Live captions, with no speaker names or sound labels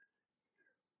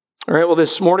All right, well,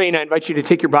 this morning I invite you to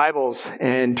take your Bibles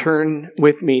and turn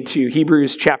with me to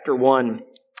Hebrews chapter 1.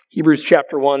 Hebrews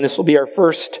chapter 1, this will be our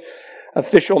first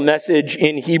official message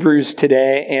in Hebrews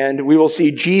today, and we will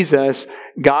see Jesus,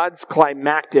 God's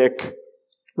climactic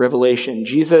revelation.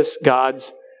 Jesus,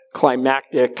 God's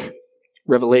climactic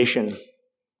revelation.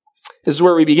 This is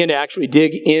where we begin to actually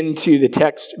dig into the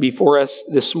text before us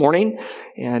this morning.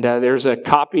 And there's a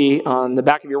copy on the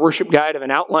back of your worship guide of an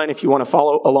outline if you want to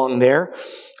follow along there.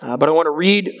 But I want to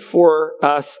read for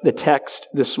us the text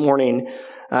this morning.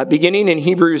 Beginning in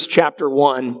Hebrews chapter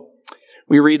 1,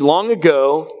 we read, "Long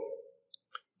ago,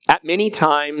 at many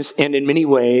times and in many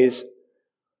ways,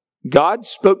 God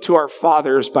spoke to our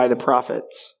fathers by the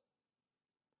prophets.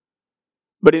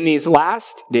 But in these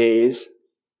last days,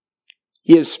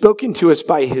 He has spoken to us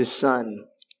by His Son,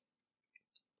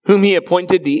 whom He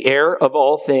appointed the heir of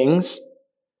all things,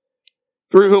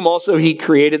 through whom also He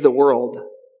created the world.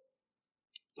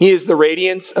 He is the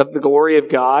radiance of the glory of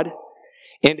God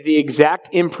and the exact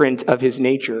imprint of His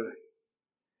nature.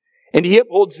 And He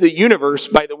upholds the universe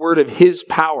by the word of His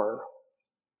power.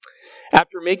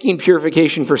 After making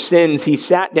purification for sins, He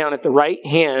sat down at the right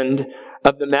hand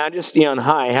of the Majesty on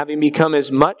high, having become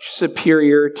as much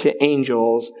superior to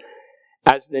angels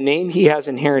as the name He has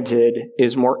inherited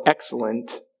is more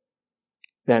excellent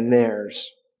than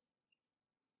theirs."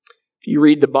 If you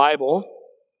read the Bible,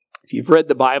 if you've read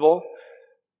the Bible,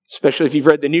 especially if you've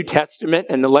read the New Testament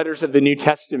and the letters of the New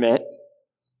Testament,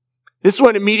 this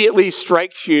one immediately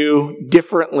strikes you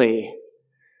differently.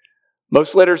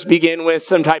 Most letters begin with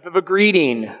some type of a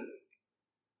greeting,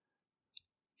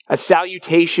 a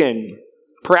salutation,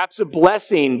 perhaps a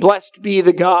blessing, "Blessed be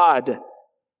the God."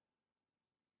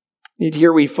 And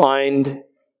here we find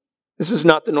this is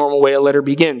not the normal way a letter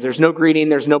begins. There's no greeting,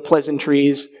 there's no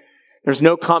pleasantries, there's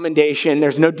no commendation,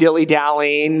 there's no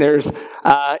dilly-dallying, there's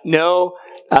no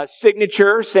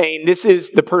signature saying this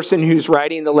is the person who's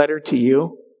writing the letter to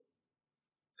you.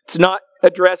 It's not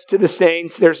addressed to the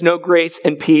saints. There's no grace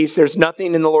and peace. There's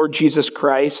nothing in the Lord Jesus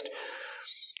Christ.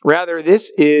 Rather,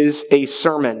 this is a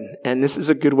sermon, and this is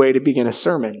a good way to begin a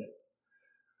sermon.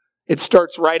 It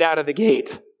starts right out of the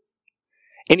gate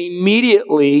and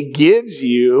immediately gives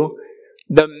you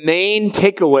the main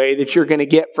takeaway that you're going to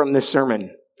get from this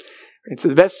sermon. And so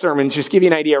the best sermons just give you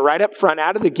an idea right up front,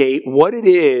 out of the gate, what it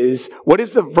is, what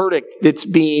is the verdict that's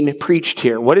being preached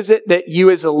here? What is it that you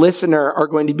as a listener are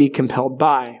going to be compelled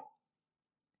by?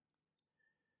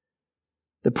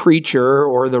 The preacher,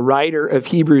 or the writer of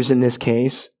Hebrews in this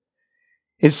case,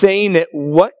 is saying that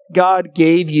what God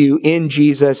gave you in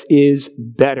Jesus is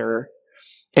better.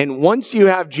 And once you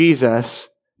have Jesus,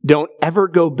 don't ever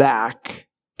go back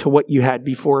to what you had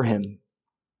before Him.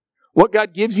 What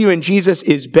God gives you in Jesus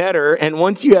is better, and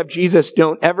once you have Jesus,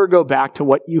 don't ever go back to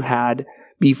what you had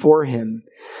before Him.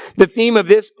 The theme of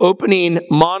this opening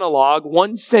monologue,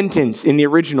 one sentence in the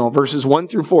original, verses 1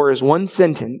 through 4, is one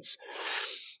sentence.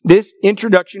 This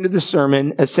introduction to the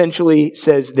sermon essentially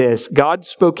says this: God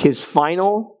spoke His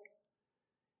final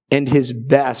and His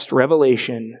best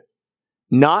revelation,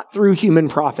 not through human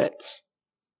prophets,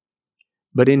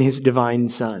 but in His divine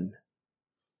Son.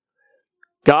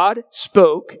 God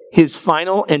spoke His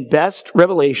final and best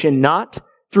revelation not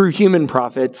through human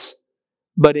prophets,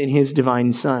 but in His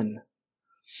divine Son.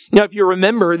 Now, if you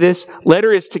remember, this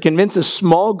letter is to convince a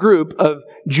small group of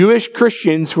Jewish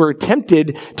Christians who are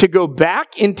tempted to go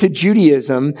back into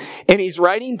Judaism, and he's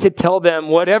writing to tell them,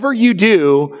 whatever you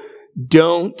do,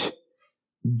 don't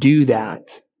do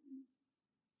that.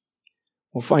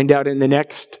 We'll find out in the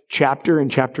next chapter, in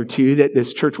chapter 2, that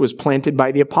this church was planted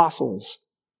by the apostles.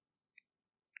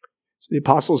 So the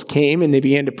apostles came and they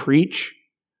began to preach,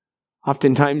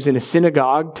 oftentimes in a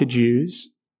synagogue to Jews.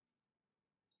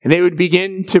 And they would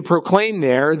begin to proclaim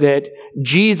there that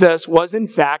Jesus was in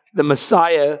fact the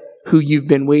Messiah who you've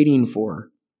been waiting for.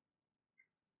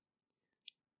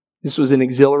 This was an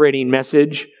exhilarating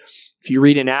message. If you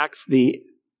read in Acts the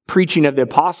preaching of the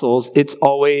apostles, it's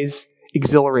always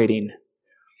exhilarating.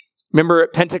 Remember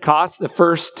at Pentecost, the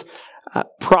first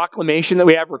proclamation that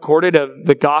we have recorded of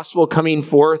the gospel coming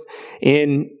forth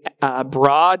in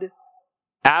broad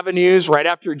avenues right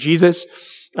after Jesus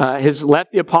has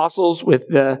left the apostles with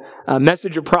the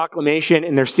message of proclamation,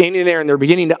 and they're standing there and they're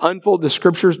beginning to unfold the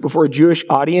scriptures before a Jewish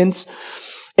audience.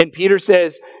 And Peter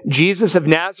says, Jesus of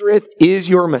Nazareth is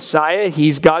your Messiah.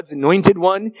 He's God's anointed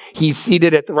one. He's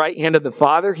seated at the right hand of the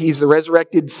Father. He's the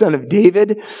resurrected Son of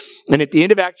David. And at the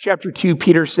end of Acts chapter 2,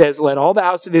 Peter says, let all the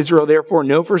house of Israel therefore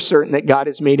know for certain that God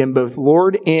has made Him both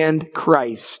Lord and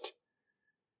Christ,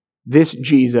 this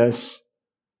Jesus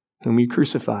whom you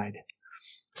crucified.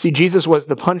 See, Jesus was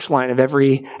the punchline of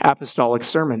every apostolic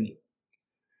sermon.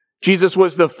 Jesus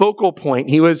was the focal point.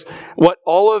 He was what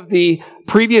all of the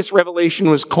previous revelation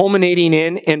was culminating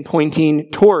in and pointing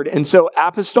toward. And so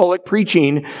apostolic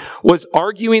preaching was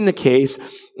arguing the case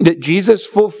that Jesus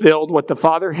fulfilled what the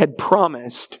Father had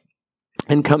promised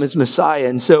and come as Messiah.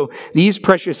 And so these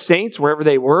precious saints, wherever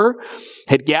they were,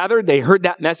 had gathered, they heard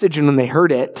that message, and when they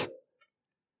heard it,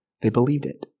 they believed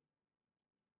it.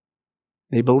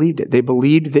 They believed it. They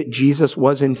believed that Jesus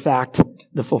was in fact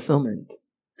the fulfillment.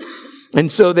 And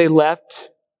so they left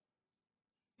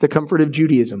the comfort of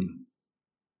Judaism.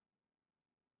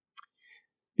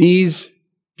 These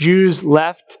Jews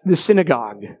left the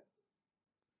synagogue.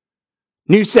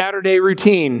 New Saturday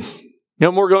routine.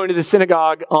 No more going to the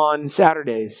synagogue on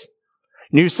Saturdays.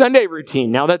 New Sunday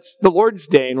routine. Now that's the Lord's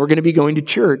Day, and we're going to be going to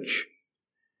church.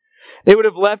 They would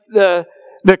have left the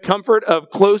comfort of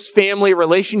close family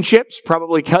relationships,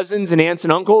 probably cousins and aunts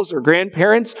and uncles or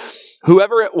grandparents,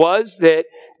 whoever it was that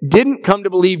didn't come to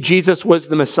believe Jesus was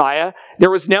the Messiah.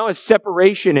 There was now a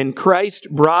separation, and Christ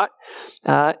brought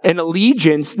an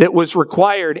allegiance that was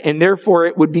required, and therefore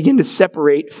it would begin to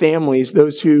separate families,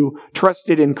 those who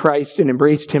trusted in Christ and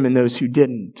embraced Him and those who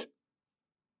didn't.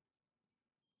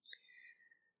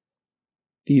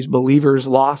 These believers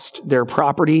lost their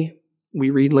property.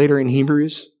 We read later in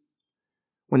Hebrews.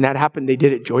 When that happened, they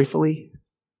did it joyfully.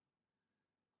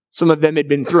 Some of them had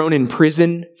been thrown in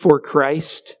prison for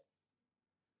Christ.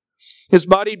 His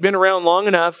body had been around long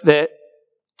enough that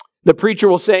the preacher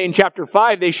will say in chapter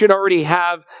 5, they should already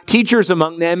have teachers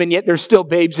among them, and yet they're still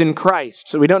babes in Christ.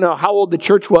 So we don't know how old the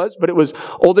church was, but it was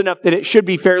old enough that it should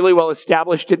be fairly well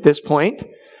established at this point.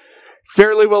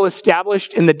 Fairly well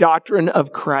established in the doctrine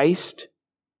of Christ.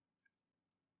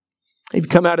 They've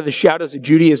come out of the shadows of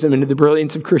Judaism into the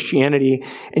brilliance of Christianity,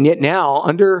 and yet now,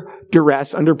 under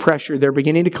duress, under pressure, they're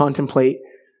beginning to contemplate,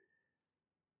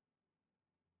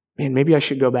 man, maybe I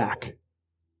should go back.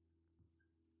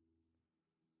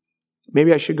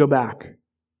 Maybe I should go back. I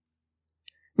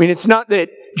mean, it's not that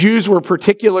Jews were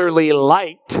particularly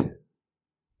liked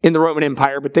in the Roman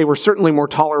Empire, but they were certainly more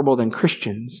tolerable than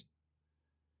Christians.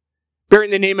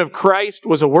 Bearing the name of Christ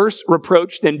was a worse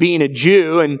reproach than being a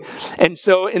Jew. And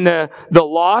so in the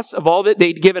loss of all that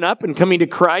they'd given up and coming to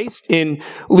Christ, in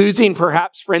losing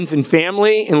perhaps friends and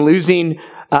family, in losing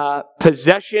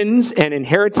possessions and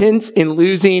inheritance, in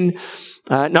losing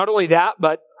not only that,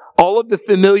 but all of the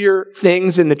familiar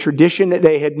things in the tradition that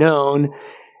they had known,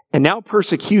 and now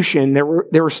persecution,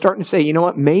 they were starting to say, you know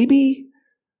what, maybe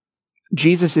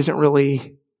Jesus isn't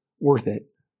really worth it.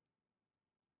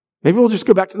 Maybe we'll just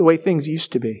go back to the way things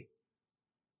used to be.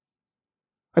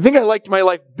 I think I liked my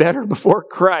life better before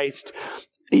Christ.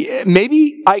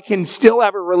 Maybe I can still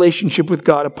have a relationship with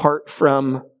God apart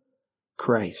from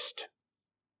Christ.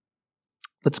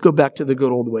 Let's go back to the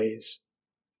good old ways.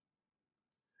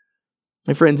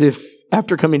 My friends, if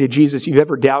after coming to Jesus you've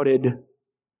ever doubted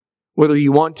whether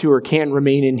you want to or can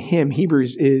remain in Him,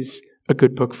 Hebrews is a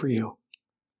good book for you.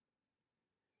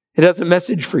 It has a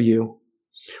message for you.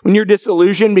 When you're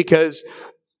disillusioned because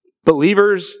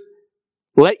believers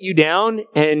let you down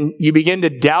and you begin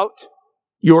to doubt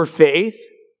your faith,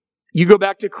 you go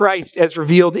back to Christ as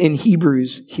revealed in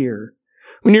Hebrews here.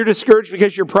 When you're discouraged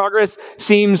because your progress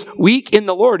seems weak in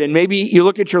the Lord, and maybe you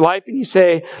look at your life and you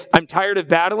say, I'm tired of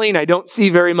battling, I don't see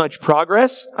very much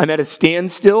progress, I'm at a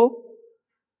standstill.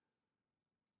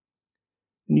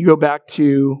 And you go back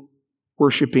to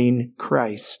worshiping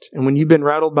Christ. And when you've been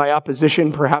rattled by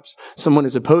opposition, perhaps someone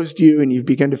has opposed you and you've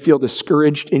begun to feel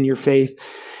discouraged in your faith,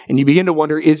 and you begin to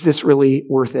wonder, is this really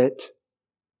worth it?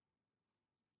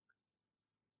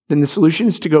 Then the solution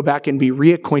is to go back and be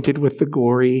reacquainted with the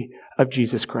glory of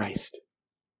Jesus Christ.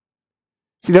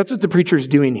 See, that's what the preacher is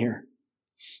doing here.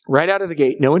 Right out of the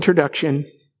gate, no introduction,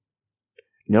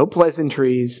 no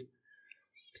pleasantries.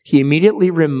 He immediately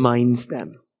reminds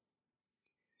them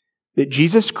that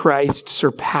Jesus Christ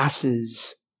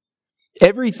surpasses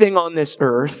everything on this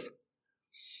earth,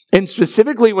 and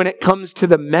specifically when it comes to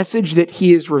the message that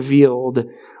He has revealed,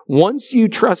 once you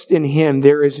trust in Him,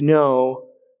 there is no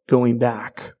going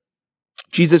back.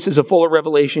 Jesus is a fuller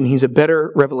revelation. He's a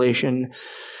better revelation.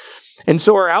 And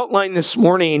so our outline this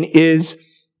morning is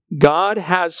God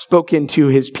has spoken to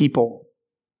His people.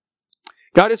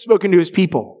 God has spoken to His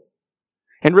people.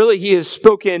 And really, He has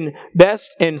spoken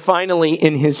best and finally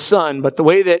in His Son. But the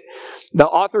way that the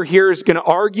author here is going to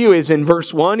argue is in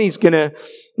verse 1, he's going to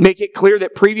make it clear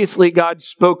that previously God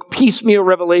spoke piecemeal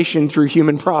revelation through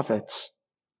human prophets.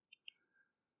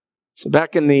 So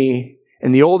back in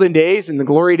the olden days, in the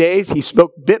glory days, He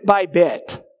spoke bit by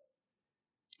bit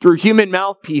through human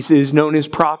mouthpieces known as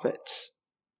prophets.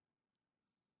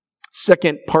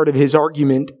 Second part of his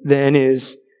argument then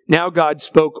is, Now God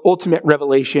spoke ultimate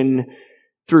revelation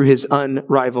through his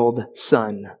unrivaled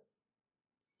Son.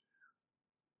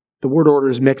 The word order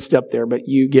is mixed up there, but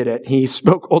you get it. He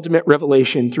spoke ultimate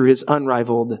revelation through his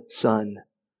unrivaled Son.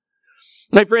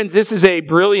 My friends, this is a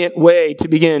brilliant way to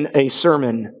begin a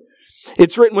sermon.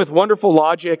 It's written with wonderful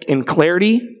logic and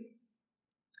clarity.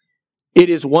 It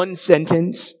is one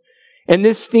sentence. And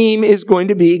this theme is going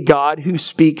to be God who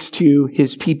speaks to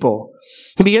his people.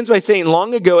 He begins by saying,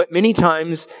 long ago at many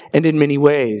times and in many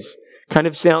ways. Kind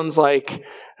of sounds like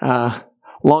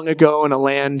long ago in a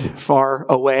land far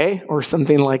away or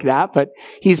something like that. But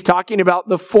he's talking about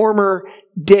the former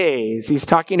days. He's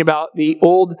talking about the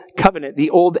old covenant, the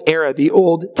old era, the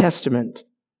Old Testament.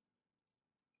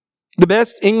 The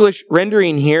best English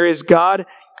rendering here is God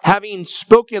having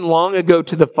spoken long ago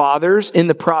to the fathers in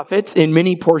the prophets in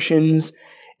many portions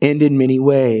and in many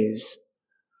ways.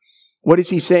 What is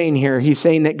he saying here? He's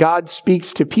saying that God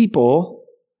speaks to people,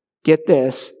 get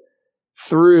this,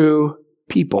 through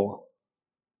people.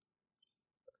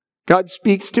 God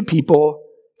speaks to people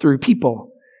through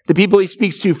people. The people he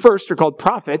speaks to first are called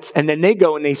prophets, and then they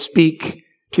go and they speak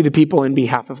to the people in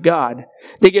behalf of God.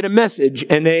 They get a message,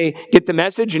 and they get the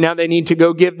message, and now they need to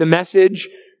go give the message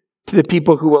to the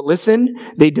people who will listen.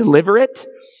 They deliver it.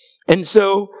 And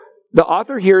so the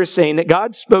author here is saying that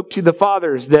God spoke to the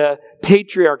fathers, the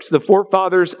patriarchs, the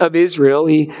forefathers of Israel.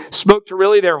 He spoke to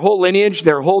really their whole lineage,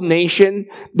 their whole nation,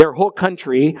 their whole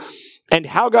country. And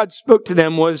how God spoke to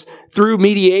them was through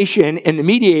mediation, and the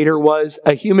mediator was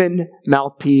a human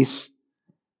mouthpiece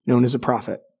known as a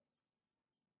prophet,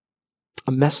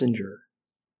 a messenger,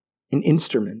 an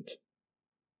instrument.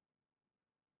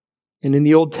 And in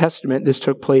the Old Testament, this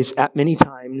took place at many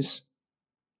times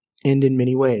and in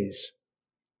many ways.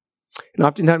 And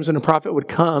oftentimes when a prophet would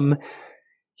come,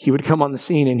 he would come on the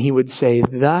scene and he would say,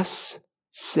 "Thus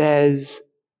says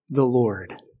the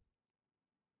Lord."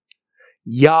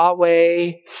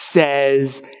 Yahweh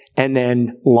says, and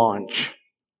then launch.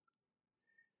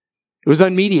 It was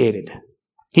unmediated.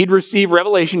 He'd receive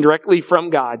revelation directly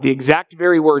from God, the exact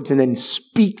very words, and then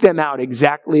speak them out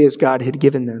exactly as God had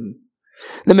given them.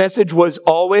 The message was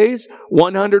always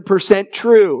 100%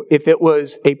 true if it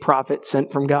was a prophet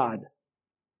sent from God.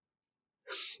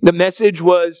 The message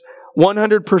was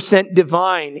 100%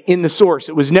 divine in the source.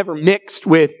 It was never mixed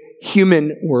with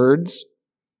human words.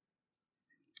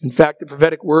 In fact, the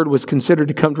prophetic word was considered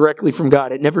to come directly from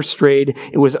God. It never strayed.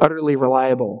 It was utterly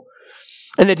reliable.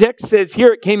 And the text says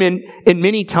here it came in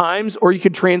many times, or you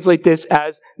could translate this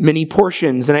as many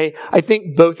portions. And I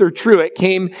think both are true. It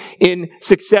came in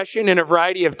succession in a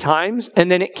variety of times, and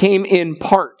then it came in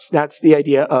parts. That's the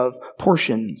idea of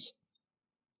portions.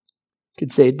 You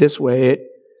could say it this way. It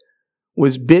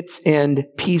was bits and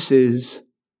pieces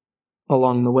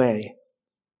along the way.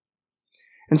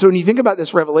 And so when you think about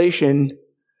this revelation,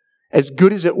 as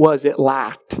good as it was, it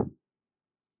lacked.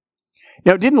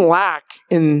 Now, it didn't lack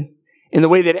in the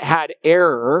way that it had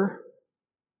error.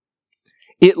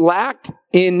 It lacked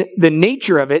in the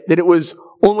nature of it, that it was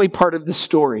only part of the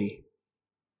story.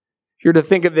 If you're to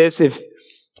think of this, if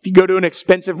you go to an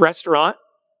expensive restaurant,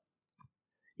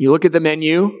 you look at the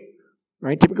menu,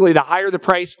 right? Typically, the higher the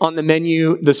price on the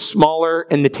menu, the smaller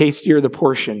and the tastier the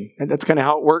portion. And that's kind of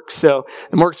how it works. So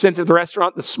the more expensive the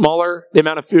restaurant, the smaller the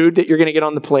amount of food that you're going to get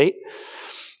on the plate.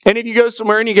 And if you go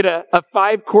somewhere and you get a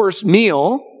 5-course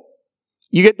meal,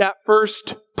 you get that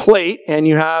first plate and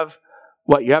you have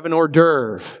what? You have an hors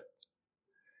d'oeuvre.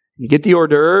 You get the hors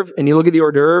d'oeuvre and you look at the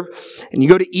hors d'oeuvre and you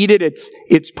go to eat it.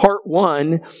 It's part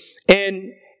one,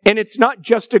 and it's not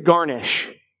just a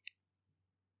garnish.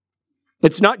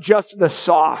 It's not just the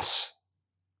sauce.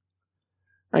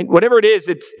 Right? Whatever it is,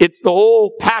 it's the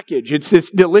whole package. It's this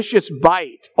delicious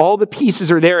bite. All the pieces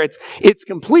are there. It's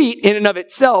complete in and of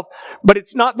itself, but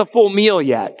it's not the full meal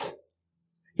yet.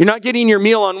 You're not getting your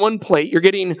meal on one plate. You're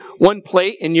getting one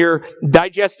plate and you're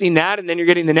digesting that, and then you're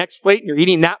getting the next plate and you're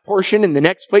eating that portion, and the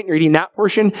next plate and you're eating that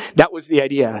portion. That was the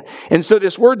idea. And so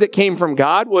this word that came from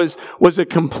God was a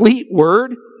complete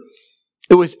word.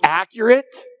 It was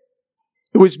accurate.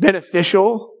 It was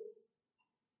beneficial.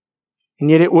 And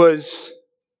yet it was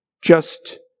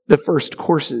just the first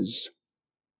courses.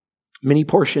 Many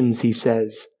portions, he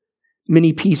says.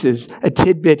 Many pieces. A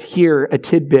tidbit here, a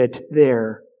tidbit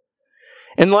there.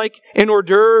 And like an hors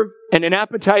d'oeuvre and an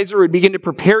appetizer would begin to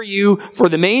prepare you for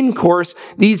the main course,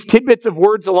 these tidbits of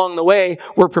words along the way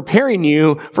were preparing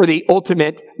you for the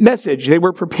ultimate message. They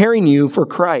were preparing you for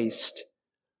Christ.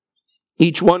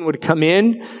 Each one would come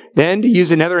in, then, to use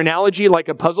another analogy, like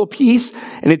a puzzle piece,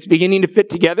 and it's beginning to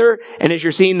fit together. And as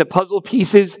you're seeing the puzzle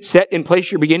pieces set in place,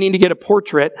 you're beginning to get a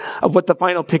portrait of what the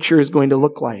final picture is going to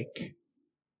look like.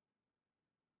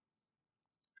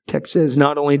 Text says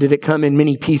not only did it come in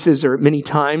many pieces or many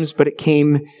times, but it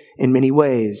came in many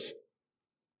ways.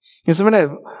 And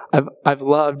something I've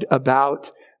loved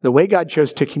about the way God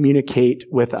chose to communicate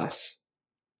with us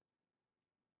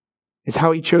is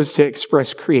how he chose to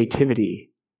express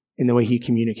creativity in the way he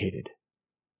communicated.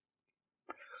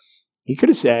 He could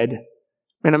have said,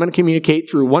 man, I'm going to communicate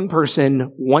through one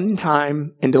person, one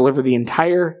time, and deliver the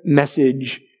entire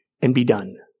message and be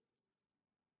done.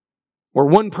 Or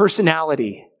one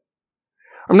personality.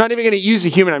 I'm not even going to use a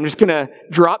human. I'm just going to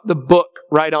drop the book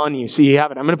right on you so you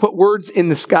have it. I'm going to put words in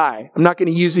the sky. I'm not going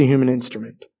to use a human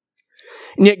instrument.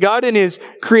 And yet God in his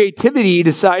creativity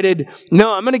decided,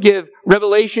 no, I'm going to give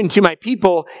revelation to my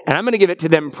people, and I'm going to give it to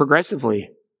them progressively.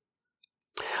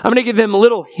 I'm going to give them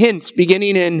little hints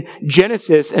beginning in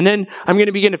Genesis, and then I'm going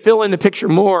to begin to fill in the picture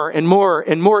more and more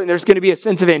and more, and there's going to be a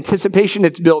sense of anticipation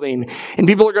that's building. And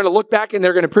people are going to look back and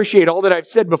they're going to appreciate all that I've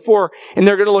said before, and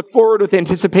they're going to look forward with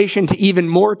anticipation to even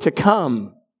more to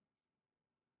come.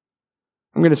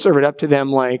 I'm going to serve it up to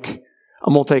them like a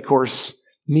multi-course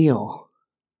meal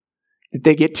that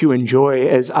they get to enjoy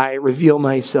as I reveal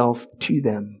myself to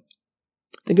them.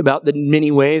 Think about the many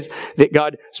ways that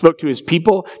God spoke to his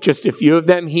people, just a few of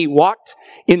them. He walked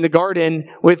in the garden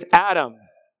with Adam,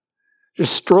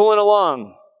 just strolling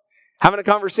along, having a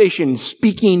conversation,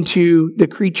 speaking to the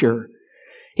creature.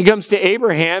 He comes to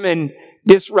Abraham and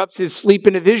disrupts his sleep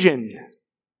in a vision.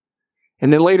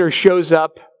 And then later shows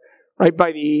up right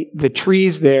by the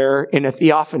trees there in a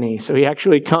theophany. So he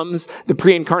actually comes, the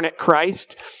pre-incarnate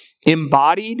Christ,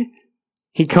 embodied,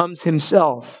 he comes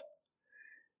himself.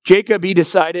 Jacob, he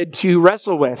decided to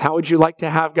wrestle with. How would you like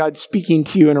to have God speaking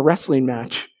to you in a wrestling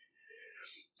match?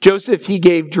 Joseph, he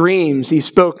gave dreams. He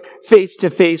spoke face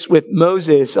to face with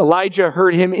Moses. Elijah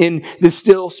heard him in the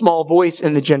still small voice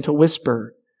and the gentle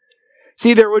whisper.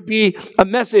 See, there would be a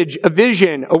message, a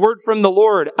vision, a word from the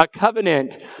Lord, a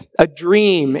covenant, a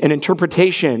dream, an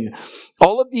interpretation.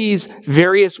 All of these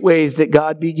various ways that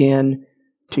God began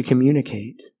to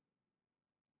communicate.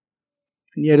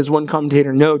 And yet, as one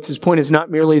commentator notes, his point is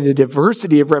not merely the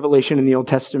diversity of revelation in the Old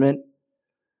Testament,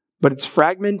 but its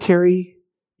fragmentary,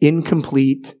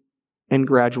 incomplete, and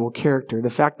gradual character. The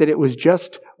fact that it was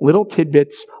just little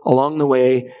tidbits along the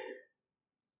way.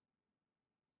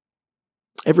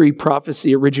 Every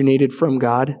prophecy originated from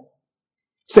God.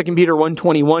 2 Peter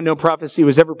 1:21, no prophecy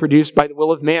was ever produced by the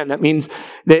will of man. That means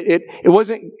that it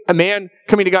wasn't a man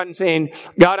coming to God and saying,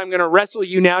 God, I'm going to wrestle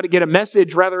you now to get a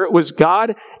message. Rather, it was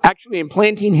God actually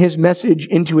implanting his message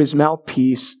into his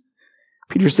mouthpiece.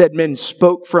 Peter said men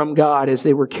spoke from God as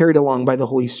they were carried along by the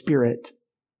Holy Spirit.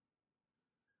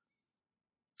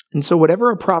 And so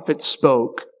whatever a prophet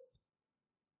spoke,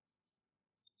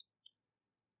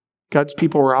 God's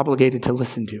people were obligated to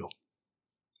listen to.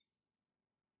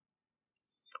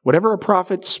 Whatever a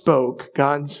prophet spoke,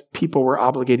 God's people were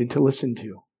obligated to listen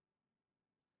to.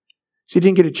 So you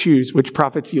didn't get to choose which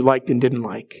prophets you liked and didn't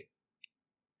like.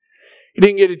 You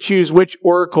didn't get to choose which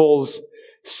oracles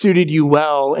suited you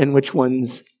well and which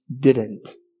ones didn't.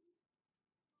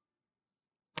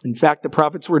 In fact, the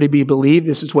prophets were to be believed.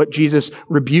 This is what Jesus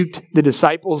rebuked the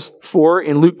disciples for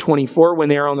in Luke 24 when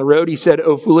they are on the road. He said,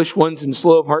 O foolish ones and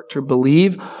slow of heart to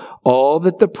believe all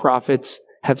that the prophets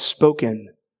have spoken.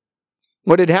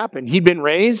 What had happened? He'd been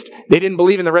raised. They didn't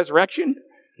believe in the resurrection.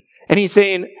 And he's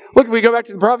saying, look, if we go back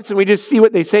to the prophets and we just see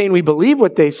what they say and we believe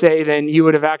what they say, then you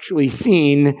would have actually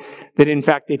seen that in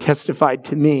fact they testified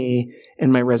to me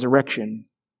and my resurrection.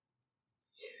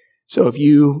 So if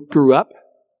you grew up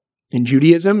in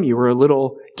Judaism, you were a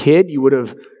little kid, you would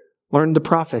have learned the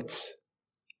prophets.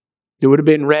 They would have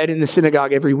been read in the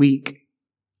synagogue every week.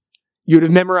 You would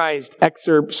have memorized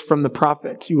excerpts from the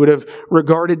prophets. You would have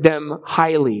regarded them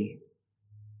highly.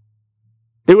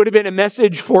 It would have been a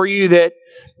message for you that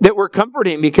were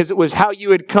comforting because it was how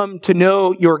you had come to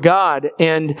know your God.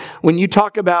 And when you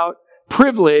talk about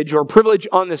privilege or privilege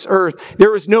on this earth,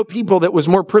 there was no people that was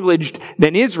more privileged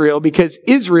than Israel because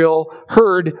Israel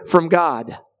heard from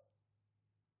God.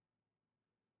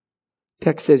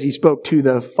 Text says he spoke to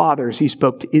the fathers. He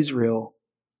spoke to Israel.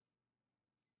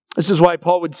 This is why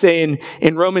Paul would say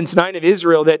in Romans 9 of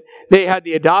Israel that they had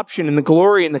the adoption and the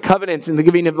glory and the covenants and the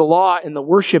giving of the law and the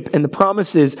worship and the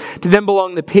promises. To them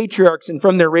belong the patriarchs, and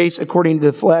from their race, according to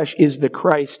the flesh, is the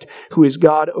Christ, who is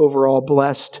God over all,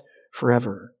 blessed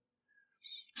forever.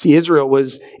 See, Israel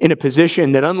was in a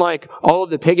position that unlike all of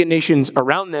the pagan nations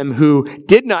around them who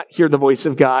did not hear the voice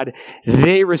of God,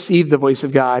 they received the voice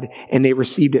of God and they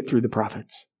received it through the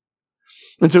prophets.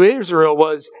 And so Israel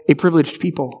was a privileged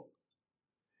people.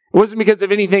 It wasn't because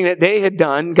of anything that they had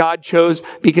done. God chose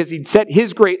because he'd set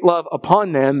his great love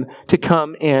upon them to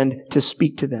come and to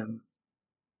speak to them.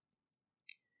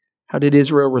 How did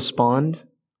Israel respond?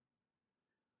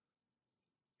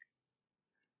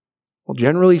 Well,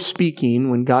 generally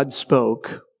speaking, when God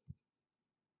spoke,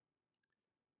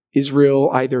 Israel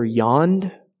either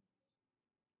yawned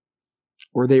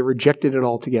or they rejected it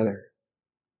altogether.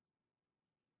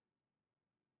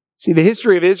 See, the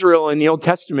history of Israel in the Old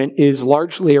Testament is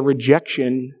largely a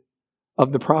rejection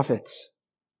of the prophets.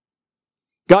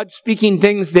 God speaking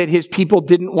things that his people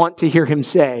didn't want to hear him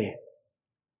say.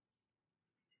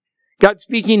 God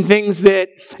speaking things that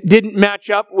didn't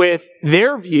match up with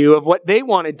their view of what they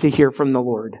wanted to hear from the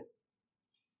Lord.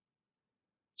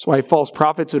 That's why false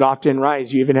prophets would often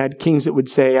rise. You even had kings that would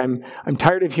say, I'm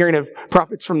tired of hearing of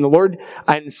prophets from the Lord.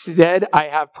 Instead, I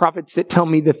have prophets that tell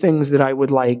me the things that I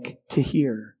would like to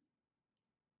hear.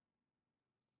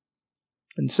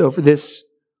 And so for this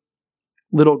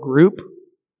little group,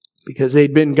 because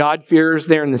they'd been God-fearers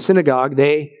there in the synagogue,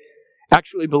 they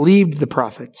actually believed the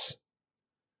prophets.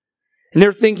 And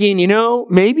they're thinking,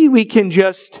 maybe we can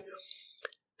just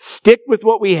stick with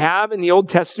what we have in the Old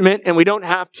Testament and we don't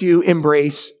have to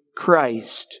embrace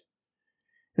Christ.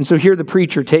 And so here the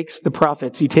preacher takes the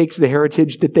prophets, he takes the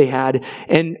heritage that they had,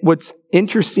 and what's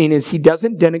interesting is he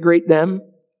doesn't denigrate them.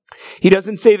 He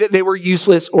doesn't say that they were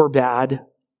useless or bad,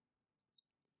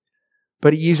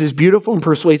 but he uses beautiful and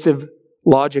persuasive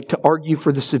logic to argue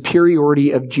for the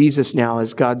superiority of Jesus now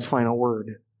as God's final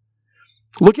word.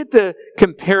 Look at the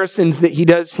comparisons that he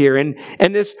does here. And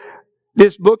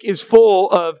this book is full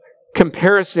of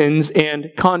comparisons and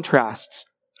contrasts.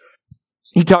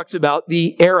 He talks about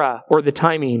the era or the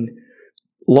timing.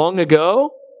 Long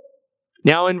ago,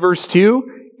 now in verse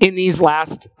 2, in these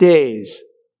last days.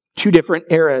 Two different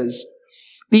eras.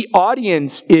 The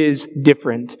audience is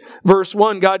different. Verse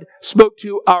 1, God spoke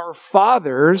to our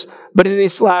fathers, but in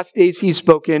these last days He's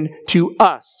spoken to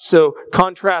us. So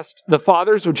contrast the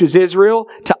fathers, which is Israel,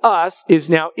 to us is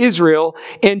now Israel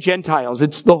and Gentiles.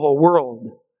 It's the whole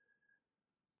world.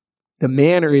 The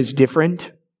manner is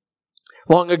different.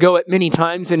 Long ago at many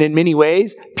times and in many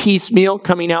ways, piecemeal,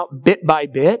 coming out bit by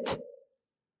bit.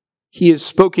 He has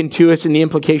spoken to us, and the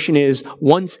implication is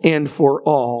once and for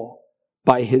all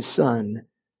by His Son.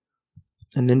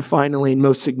 And then finally, and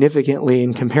most significantly,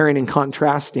 in comparing and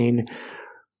contrasting,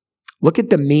 look at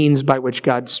the means by which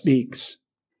God speaks.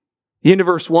 The end of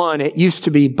verse 1, it used to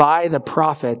be by the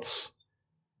prophets.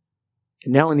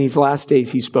 And now in these last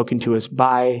days, He's spoken to us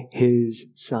by His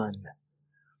Son.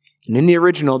 And in the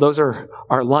original, those are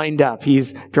lined up.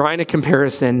 He's drawing a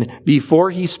comparison. Before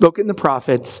He spoke in the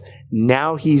prophets,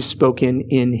 now He's spoken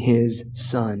in His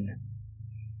Son.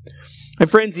 My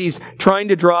friends, He's trying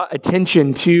to draw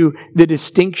attention to the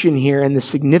distinction here and the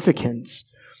significance.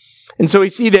 And so we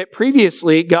see that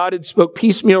previously God had spoke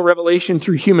piecemeal revelation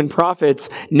through human prophets.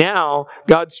 Now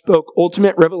God spoke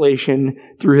ultimate revelation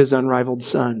through His unrivaled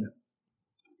Son.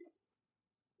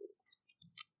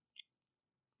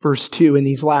 Verse 2, in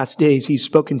these last days He's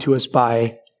spoken to us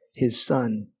by His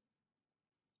Son.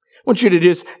 I want you to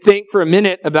just think for a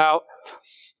minute about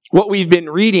what we've been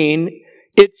reading.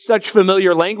 It's such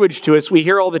familiar language to us. We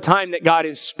hear all the time that God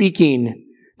is speaking,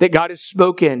 that God has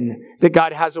spoken, that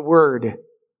God has a word.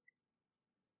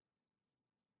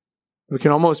 We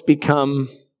can almost become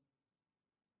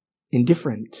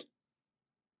indifferent.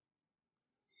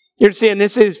 You understand,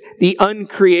 this is the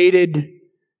uncreated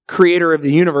creator of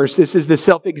the universe. This is the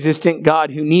self-existent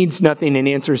God who needs nothing and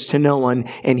answers to no one,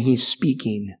 and He's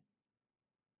speaking.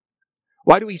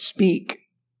 Why do we speak?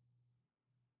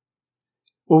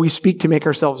 Well, we speak to make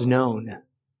ourselves known.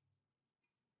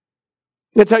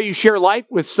 That's how you share life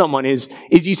with someone, is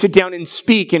you sit down and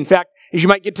speak. In fact, as you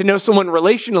might get to know someone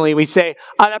relationally, we say,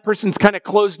 that person's kind of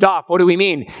closed off. What do we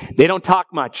mean? They don't talk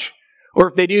much. Or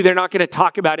if they do, they're not going to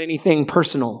talk about anything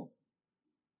personal.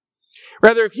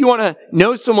 Rather, if you want to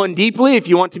know someone deeply, if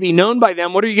you want to be known by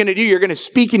them, what are you going to do? You're going to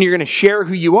speak and you're going to share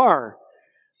who you are.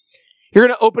 You're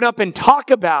going to open up and talk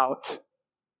about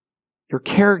your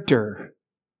character,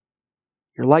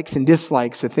 your likes and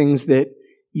dislikes, the things that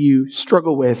you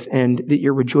struggle with and that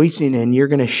you're rejoicing in. You're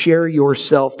going to share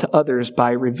yourself to others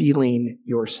by revealing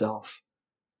yourself.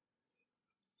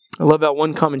 I love how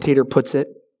one commentator puts it.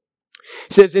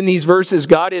 It says in these verses,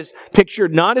 God is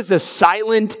pictured not as a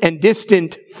silent and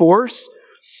distant force,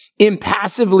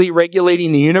 impassively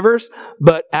regulating the universe,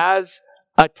 but as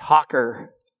a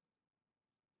talker.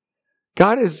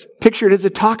 God is pictured as a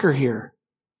talker here.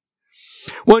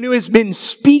 One who has been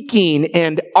speaking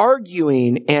and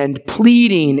arguing and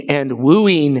pleading and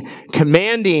wooing,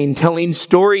 commanding, telling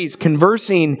stories,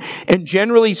 conversing, and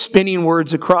generally spinning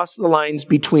words across the lines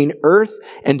between earth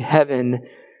and heaven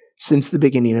since the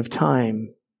beginning of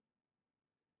time.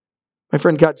 My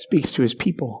friend, God speaks to His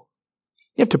people.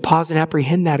 You have to pause and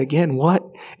apprehend that again. What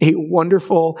a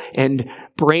wonderful and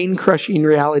brain-crushing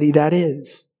reality that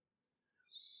is.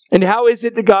 And how is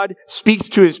it that God speaks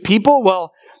to his people?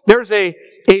 Well, there's a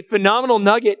phenomenal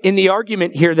nugget in the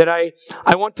argument here that I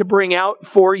want to bring out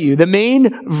for you. The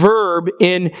main verb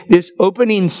in this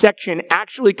opening section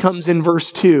actually comes in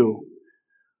verse 2.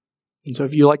 And so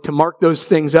if you like to mark those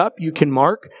things up, you can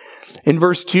mark. In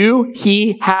verse 2,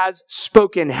 he has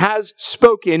spoken. Has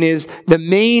spoken is the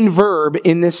main verb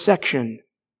in this section.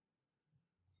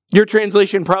 Your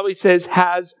translation probably says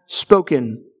has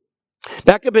spoken.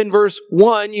 Back up in verse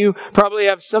 1, you probably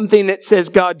have something that says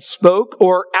God spoke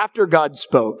or after God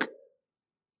spoke.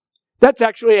 That's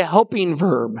actually a helping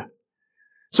verb.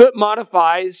 So it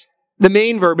modifies the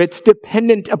main verb. It's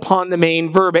dependent upon the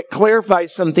main verb. It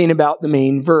clarifies something about the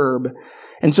main verb.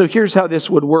 And so here's how this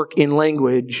would work in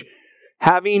language.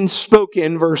 Having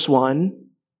spoken, verse 1,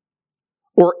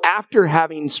 or after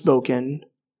having spoken,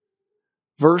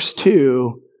 verse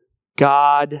 2,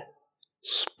 God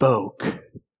spoke.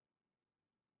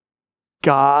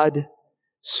 God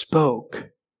spoke.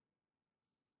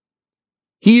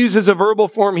 He uses a verbal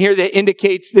form here that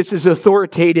indicates this is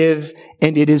authoritative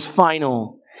and it is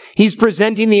final. He's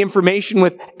presenting the information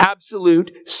with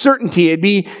absolute certainty. It'd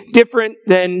be different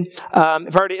than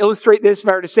if I were to illustrate this, if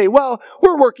I were to say, well,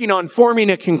 we're working on forming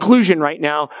a conclusion right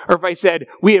now, or if I said,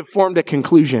 we have formed a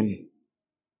conclusion.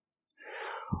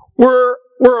 We're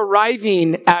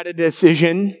arriving at a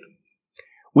decision.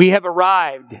 We have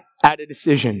arrived at a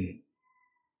decision.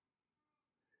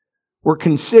 We're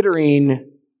considering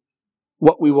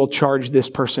what we will charge this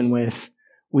person with.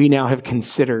 We now have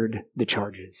considered the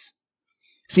charges.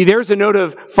 See, there's a note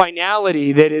of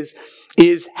finality that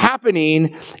is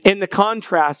happening in the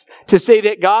contrast to say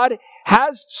that God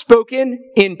has spoken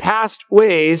in past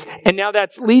ways, and now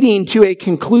that's leading to a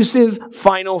conclusive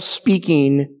final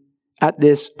speaking at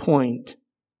this point.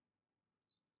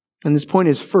 And this point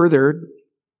is furthered.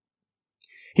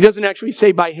 He doesn't actually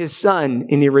say by his son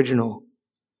in the original.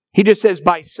 He just says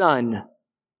by son.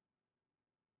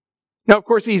 Now, of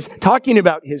course, he's talking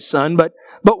about his son, but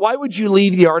why would you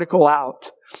leave the article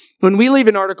out? When we leave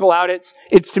an article out,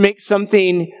 it's to make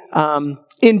something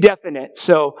indefinite.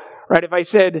 So, right, if I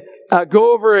said,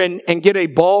 go over and get a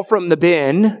ball from the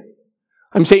bin,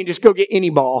 I'm saying just go get any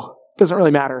ball. Doesn't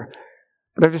really matter.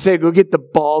 But if I say, go get the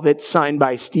ball that's signed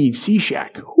by Steve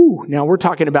Cishek. Now we're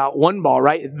talking about one ball,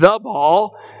 right? The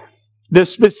ball, the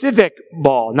specific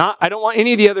ball. I don't want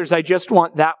any of the others. I just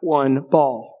want that one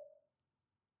ball.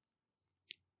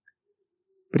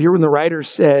 But here when the writer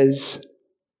says,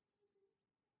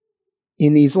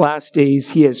 in these last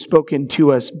days, he has spoken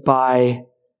to us by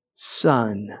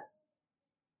Son.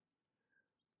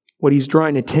 What he's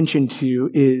drawing attention to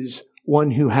is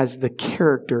one who has the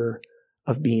character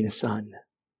of being a son.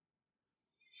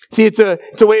 See, it's a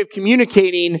way of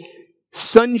communicating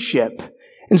sonship.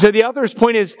 And so the author's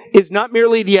point is not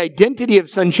merely the identity of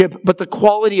sonship, but the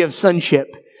quality of sonship.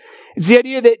 It's the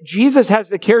idea that Jesus has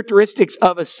the characteristics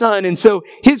of a son, and so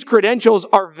his credentials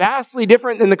are vastly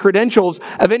different than the credentials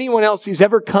of anyone else who's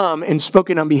ever come and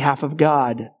spoken on behalf of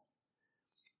God.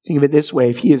 Think of it this way: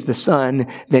 if he is the Son,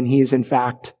 then he is in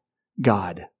fact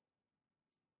God.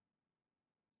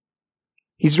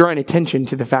 He's drawing attention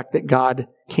to the fact that God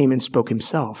came and spoke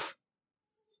himself.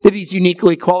 That he's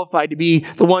uniquely qualified to be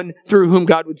the one through whom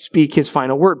God would speak his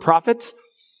final word. Prophets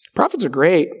are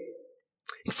great,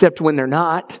 except when they're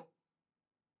not.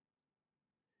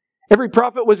 Every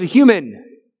prophet was a human.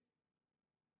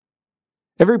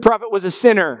 Every prophet was a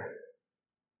sinner.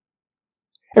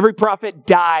 Every prophet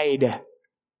died.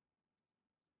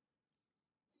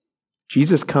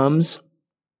 Jesus comes,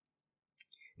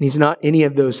 and he's not any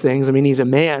of those things. I mean, he's a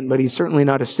man, but he's certainly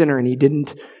not a sinner, and he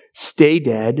didn't stay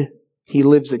dead. He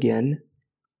lives again.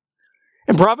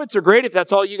 And prophets are great if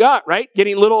that's all you got, right?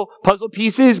 Getting little puzzle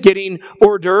pieces, getting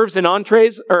hors d'oeuvres and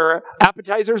entrees or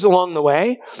appetizers along the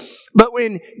way. But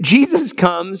when Jesus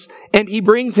comes and he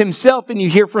brings himself and you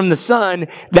hear from the Son,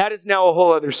 that is now a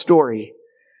whole other story.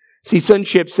 See,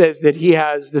 sonship says that he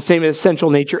has the same essential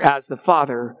nature as the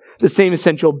Father, the same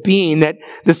essential being, that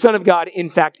the Son of God, in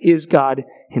fact, is God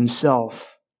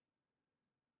himself.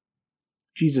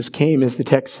 Jesus came, as the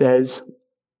text says,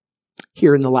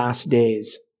 here in the last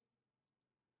days.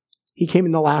 He came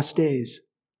in the last days.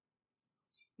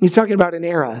 He's talking about an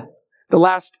era. The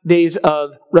last days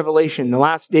of revelation, the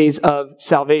last days of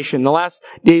salvation, the last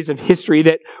days of history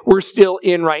that we're still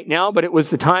in right now, but it was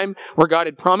the time where God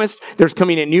had promised there's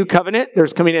coming a new covenant.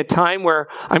 There's coming a time where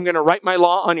I'm going to write my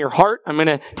law on your heart. I'm going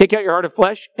to take out your heart of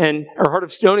flesh or heart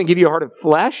of stone and give you a heart of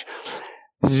flesh.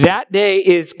 That day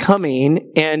is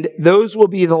coming, and those will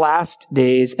be the last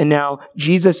days. And now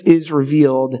Jesus is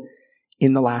revealed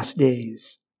in the last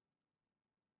days.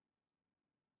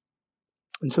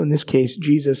 And so in this case,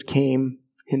 Jesus came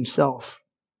himself.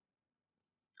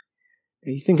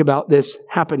 Now you think about this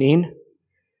happening.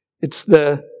 It's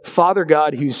the Father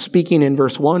God who's speaking in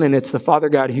verse 1, and it's the Father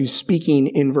God who's speaking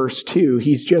in verse 2.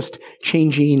 He's just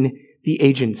changing the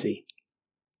agency.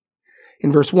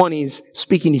 In verse 1, he's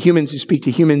speaking to humans who speak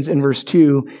to humans. In verse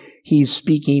 2, he's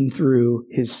speaking through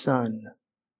his Son.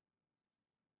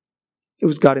 It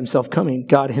was God himself coming,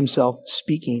 God himself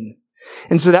speaking.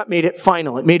 And so that made it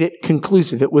final. It made it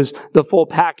conclusive. It was the full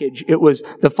package. It was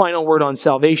the final word on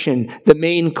salvation, the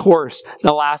main course,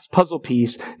 the last puzzle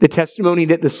piece, the testimony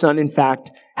that the Son, in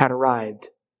fact, had arrived.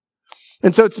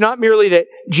 And so it's not merely that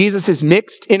Jesus is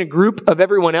mixed in a group of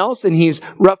everyone else and he's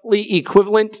roughly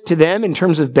equivalent to them in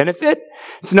terms of benefit.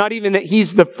 It's not even that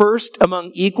he's the first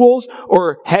among equals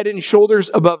or head and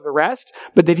shoulders above the rest,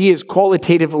 but that he is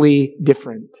qualitatively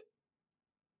different.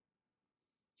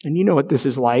 And you know what this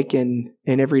is like in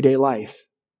everyday life.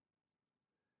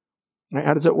 Right?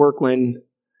 How does it work when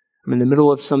I'm in the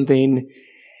middle of something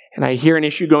and I hear an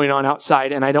issue going on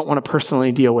outside and I don't want to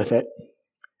personally deal with it?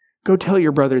 Go tell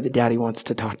your brother that daddy wants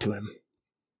to talk to him.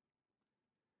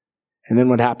 And then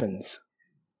what happens?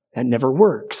 That never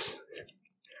works.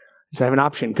 So I have an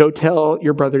option. Go tell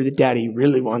your brother that daddy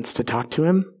really wants to talk to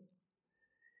him.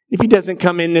 If he doesn't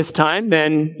come in this time,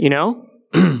 then,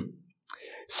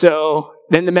 so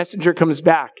then the messenger comes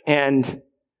back and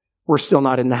we're still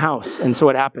not in the house. And so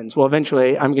what happens? Well,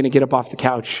 eventually I'm going to get up off the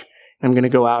couch. I'm going to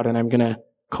go out and I'm going to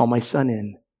call my son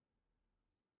in.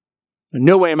 In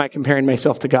no way am I comparing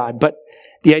myself to God. But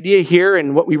the idea here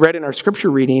and what we read in our scripture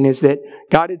reading is that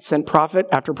God had sent prophet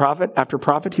after prophet after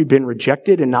prophet who'd been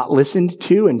rejected and not listened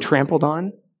to and trampled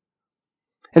on.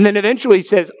 And then eventually he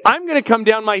says, I'm going to come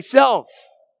down myself.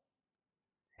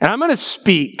 And I'm going to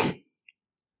speak.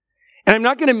 And I'm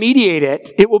not going to mediate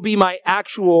it. It will be my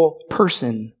actual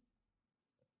person.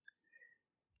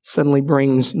 Suddenly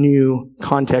brings new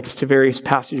context to various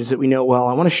passages that we know well.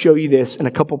 I want to show you this in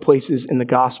a couple places in the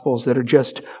Gospels that are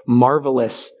just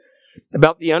marvelous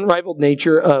about the unrivaled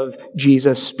nature of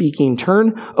Jesus speaking.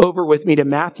 Turn over with me to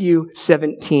Matthew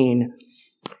 17.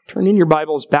 Turn in your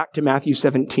Bibles back to Matthew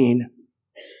 17.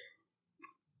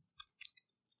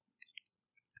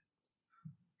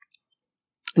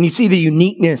 And you see the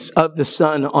uniqueness of the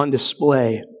Son on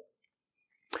display.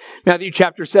 Matthew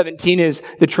chapter 17 is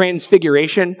the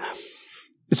transfiguration.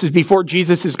 This is before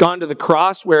Jesus has gone to the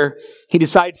cross, where he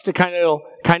decides to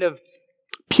kind of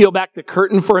peel back the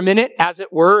curtain for a minute, as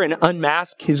it were, and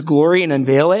unmask his glory and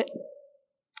unveil it.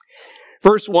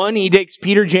 Verse 1, he takes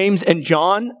Peter, James, and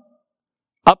John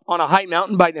up on a high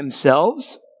mountain by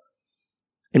themselves.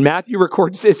 And Matthew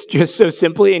records this just so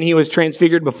simply, and he was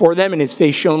transfigured before them, and his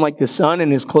face shone like the sun,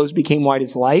 and his clothes became white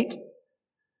as light.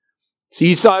 So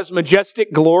you saw his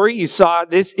majestic glory. You saw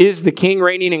this is the King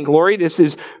reigning in glory. This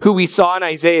is who we saw in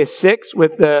Isaiah 6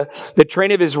 with the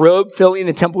train of his robe filling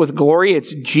the temple with glory.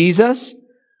 It's Jesus.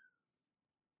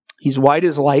 He's white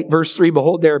as light. Verse 3,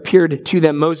 behold, there appeared to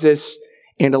them Moses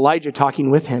and Elijah talking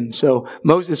with him. So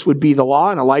Moses would be the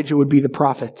law and Elijah would be the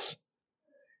prophets.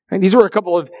 Right? These were a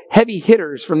couple of heavy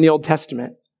hitters from the Old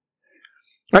Testament.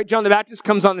 Right, John the Baptist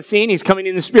comes on the scene. He's coming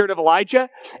in the spirit of Elijah.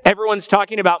 Everyone's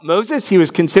talking about Moses. He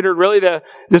was considered really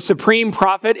the supreme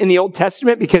prophet in the Old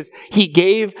Testament because he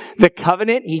gave the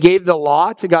covenant. He gave the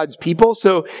law to God's people.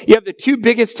 So you have the two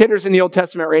biggest hitters in the Old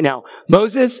Testament right now,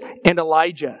 Moses and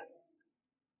Elijah.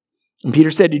 And Peter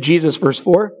said to Jesus, verse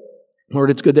 4,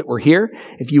 Lord, it's good that we're here.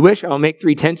 If you wish, I'll make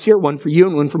 3 tents here, one for you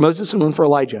and one for Moses and one for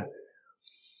Elijah.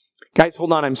 Guys,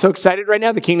 hold on. I'm so excited right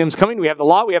now. The kingdom's coming. We have the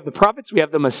law. We have the prophets. We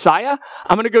have the Messiah.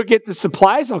 I'm going to go get the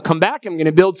supplies. I'll come back. I'm going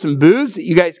to build some booths that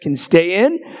you guys can stay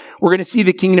in. We're going to see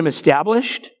the kingdom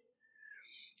established.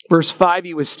 Verse 5,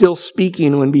 he was still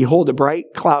speaking when, behold, a bright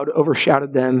cloud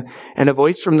overshadowed them, and a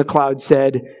voice from the cloud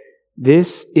said,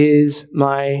 this is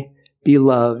my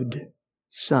beloved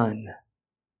Son.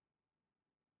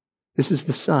 This is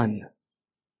the Son,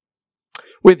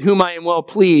 with whom I am well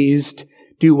pleased.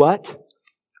 Do what?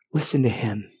 Listen to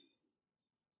him.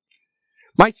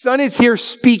 My Son is here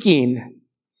speaking,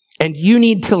 and you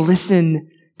need to listen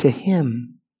to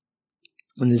him.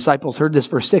 When the disciples heard this,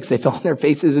 verse 6, they fell on their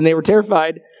faces and they were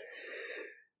terrified.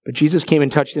 But Jesus came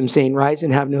and touched them, saying, rise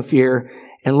and have no fear.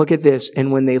 And look at this.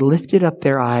 And when they lifted up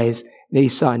their eyes, they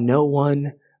saw no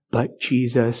one but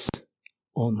Jesus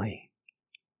only.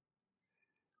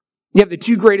 You have the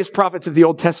two greatest prophets of the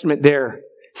Old Testament there,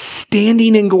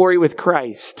 standing in glory with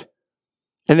Christ.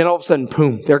 And then all of a sudden,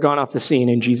 boom, they're gone off the scene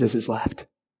and Jesus is left.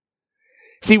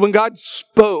 See, when God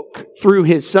spoke through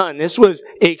His Son, this was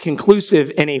a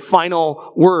conclusive and a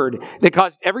final word that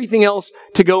caused everything else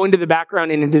to go into the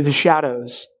background and into the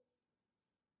shadows.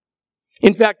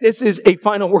 In fact, this is a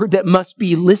final word that must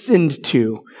be listened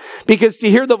to, because to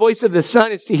hear the voice of the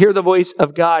Son is to hear the voice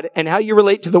of God, and how you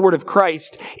relate to the word of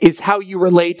Christ is how you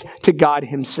relate to God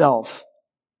Himself.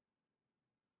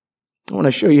 I want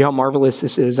to show you how marvelous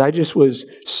this is. I just was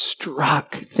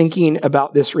struck thinking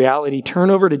about this reality. Turn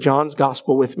over to John's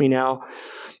Gospel with me now,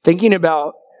 thinking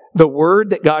about the word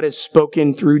that God has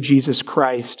spoken through Jesus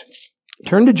Christ.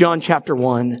 Turn to John chapter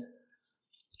 1.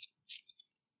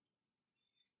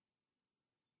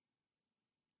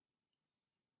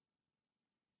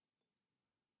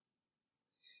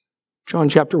 John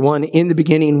chapter 1, in the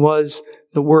beginning was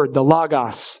the Word, the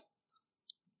Logos,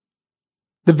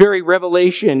 the very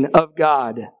revelation of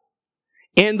God.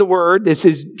 And the Word, this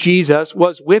is Jesus,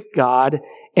 was with God,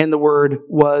 and the Word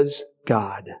was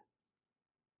God.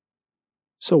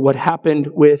 So what happened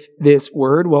with this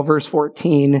Word? Well, verse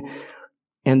 14,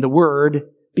 and the Word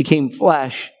became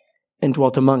flesh and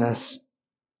dwelt among us.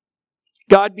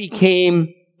 God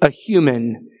became a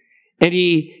human. And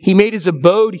he made his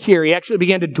abode here. He actually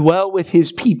began to dwell with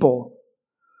his people.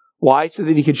 Why? So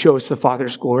that he could show us the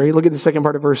Father's glory. Look at the second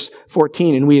part of verse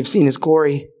 14. And we have seen his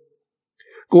glory.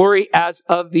 Glory as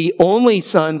of the only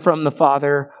Son from the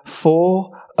Father,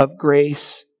 full of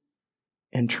grace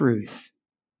and truth.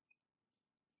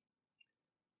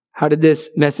 How did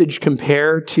this message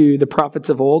compare to the prophets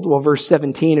of old? Well, verse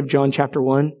 17 of John chapter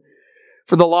 1.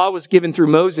 For the law was given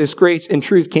through Moses, grace and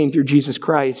truth came through Jesus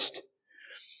Christ.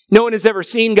 No one has ever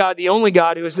seen God, the only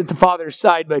God who is at the Father's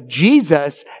side, but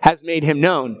Jesus has made him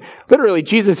known. Literally,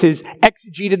 Jesus has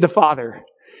exegeted the Father.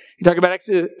 You talk about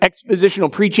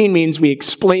expositional preaching means we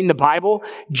explain the Bible.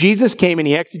 Jesus came and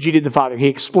he exegeted the Father. He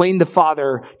explained the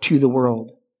Father to the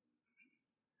world.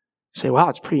 You say, wow,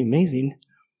 it's pretty amazing.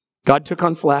 God took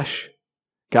on flesh.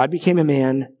 God became a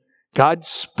man. God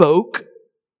spoke.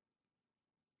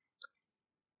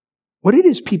 What did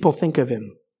his people think of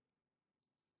him?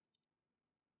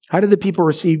 How did the people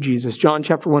receive Jesus? John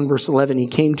chapter 1, verse 11, he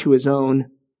came to his own,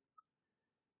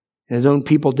 and his own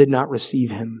people did not receive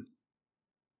him.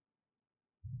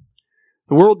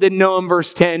 The world didn't know him,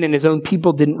 verse 10, and his own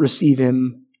people didn't receive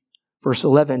him, verse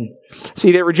 11.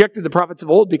 See, they rejected the prophets of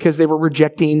old because they were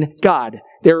rejecting God.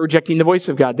 They were rejecting the voice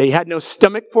of God. They had no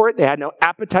stomach for it. They had no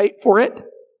appetite for it.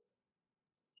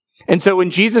 And so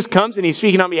when Jesus comes and he's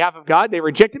speaking on behalf of God, they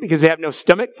reject it because they have no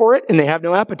stomach for it and they have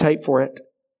no appetite for it.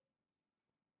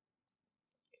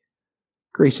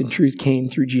 Grace and truth came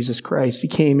through Jesus Christ. He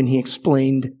came and he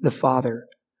explained the Father.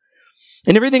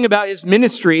 And everything about his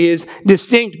ministry is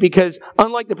distinct because,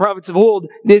 unlike the prophets of old,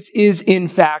 this is in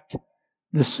fact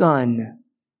the Son.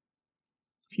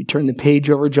 If you turn the page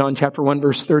over, John chapter 1,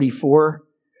 verse 34,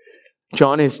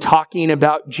 John is talking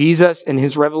about Jesus and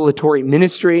his revelatory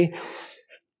ministry.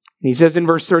 He says in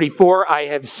verse 34, I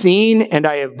have seen and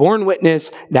I have borne witness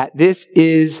that this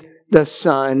is the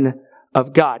Son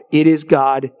of God. It is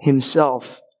God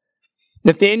himself.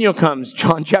 Nathanael comes,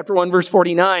 John chapter 1, verse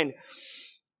 49,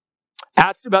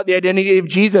 asked about the identity of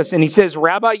Jesus, and he says,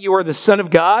 Rabbi, you are the Son of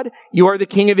God, you are the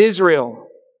King of Israel.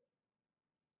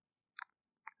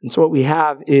 And so what we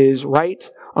have is right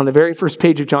on the very first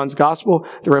page of John's Gospel,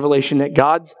 the revelation that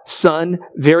God's Son,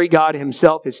 very God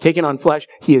himself, has taken on flesh.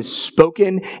 He has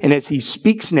spoken, and as he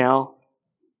speaks now,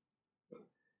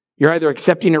 you're either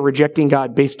accepting or rejecting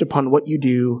God based upon what you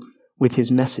do with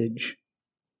his message.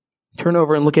 Turn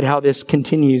over and look at how this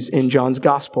continues in John's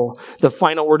Gospel. The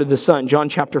final word of the Son, John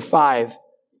chapter 5.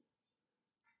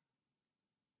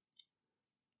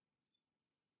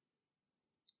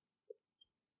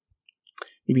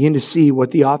 You begin to see what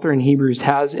the author in Hebrews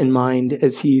has in mind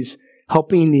as he's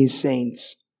helping these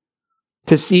saints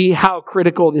to see how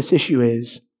critical this issue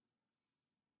is.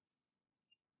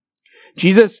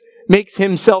 Jesus makes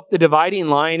himself the dividing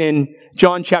line in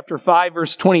John chapter 5,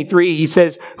 verse 23. He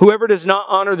says, whoever does not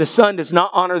honor the Son does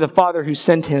not honor the Father who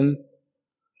sent him.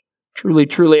 Truly,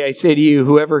 truly, I say to you,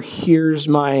 whoever hears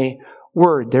my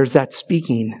word, there's that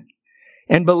speaking,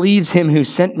 and believes him who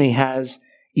sent me has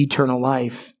eternal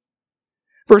life.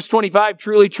 Verse 25,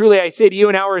 truly, truly, I say to you,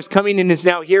 an hour is coming and is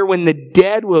now here when the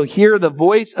dead will hear the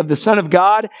voice of the Son of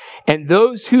God, and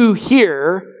those who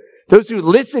hear, those who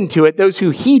listen to it, those who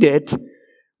heed it,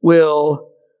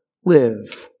 will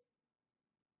live.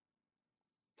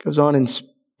 Goes on and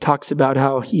talks about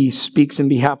how he speaks in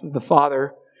behalf of the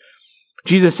Father.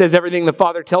 Jesus says everything the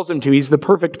Father tells him to. He's the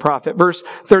perfect prophet. Verse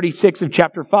 36 of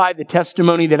chapter 5, the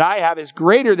testimony that I have is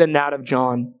greater than that of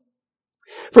John.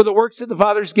 For the works that the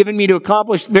Father has given me to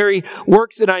accomplish, the very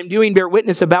works that I'm doing bear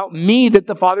witness about me that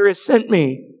the Father has sent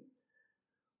me.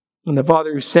 And the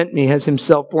Father who sent me has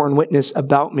himself borne witness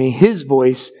about me. His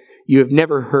voice you have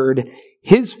never heard,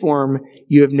 his form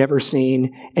you have never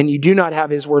seen, and you do not have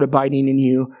his word abiding in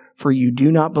you, for you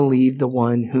do not believe the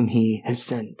one whom he has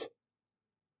sent.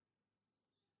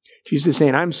 Jesus is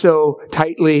saying, I'm so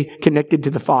tightly connected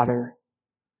to the Father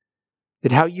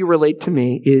that how you relate to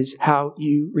me is how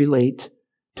you relate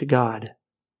to God.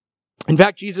 In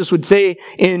fact, Jesus would say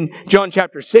in John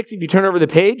chapter 6, if you turn over the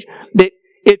page, that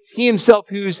it's he himself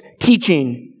who's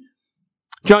teaching.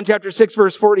 John chapter 6,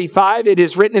 verse 45, it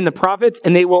is written in the prophets,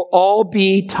 and they will all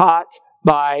be taught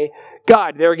by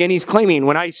God. There again, he's claiming,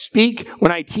 when I speak,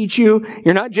 when I teach you,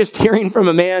 you're not just hearing from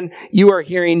a man, you are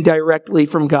hearing directly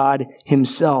from God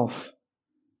himself.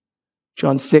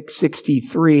 John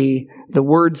 6:63, the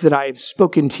words that I have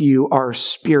spoken to you are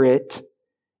spirit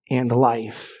and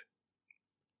life.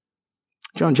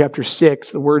 John chapter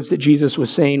 6, the words that Jesus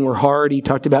was saying were hard. He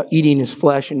talked about eating his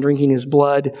flesh and drinking his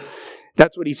blood.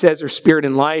 That's what he says are spirit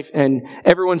and life. And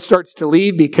everyone starts to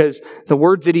leave because the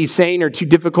words that he's saying are too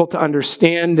difficult to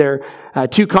understand. They're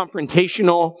too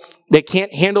confrontational. They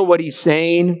can't handle what he's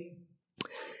saying.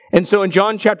 And so in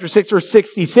John chapter 6, verse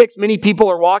 66, many people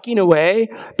are walking away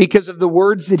because of the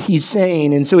words that he's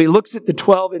saying. And so he looks at the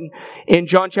 12 in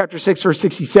John chapter 6, verse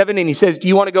 67, and he says, do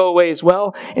you want to go away as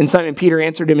well? And Simon Peter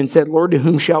answered him and said, Lord, to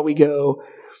whom shall we go?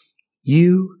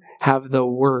 You have the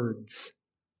words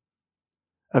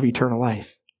of eternal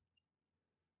life.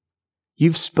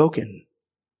 You've spoken,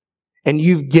 and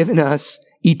you've given us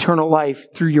eternal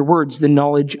life through your words, the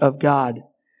knowledge of God.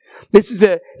 This is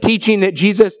a teaching that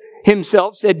Jesus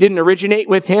himself said didn't originate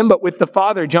with him, but with the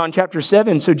Father, John chapter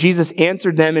 7. So Jesus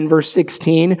answered them in verse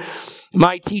 16,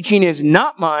 my teaching is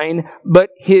not mine, but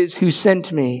his who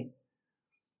sent me.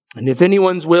 And if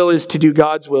anyone's will is to do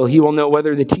God's will, he will know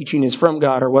whether the teaching is from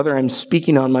God or whether I'm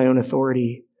speaking on my own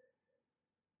authority.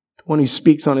 The one who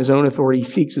speaks on his own authority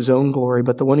seeks his own glory,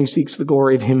 but the one who seeks the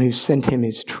glory of him who sent him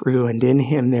is true, and in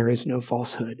him there is no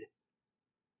falsehood.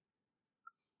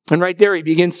 And right there he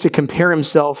begins to compare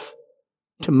himself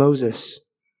to Moses.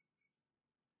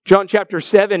 John chapter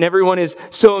 7, everyone is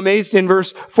so amazed in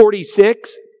verse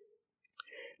 46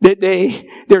 that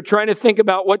they're trying to think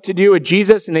about what to do with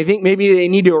Jesus, and they think maybe they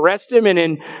need to arrest him. And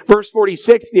in verse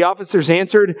 46, the officers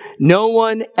answered, no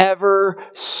one ever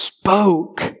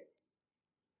spoke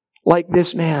like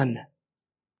this man.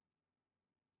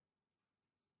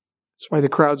 That's why the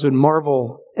crowds would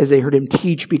marvel as they heard him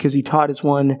teach, because he taught as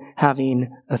one having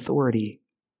authority.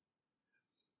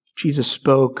 Jesus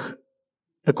spoke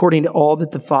according to all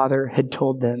that the Father had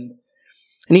told them.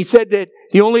 And he said that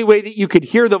the only way that you could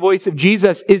hear the voice of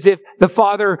Jesus is if the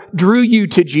Father drew you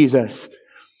to Jesus.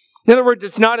 In other words,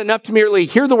 it's not enough to merely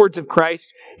hear the words of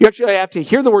Christ. You actually have to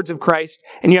hear the words of Christ,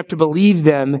 and you have to believe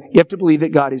them. You have to believe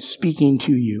that God is speaking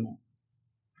to you.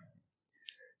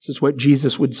 This is what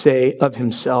Jesus would say of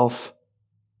himself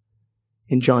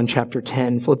in John chapter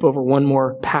 10. Flip over one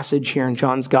more passage here in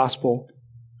John's Gospel.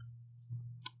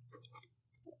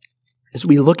 As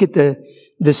we look at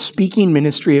the speaking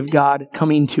ministry of God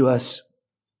coming to us.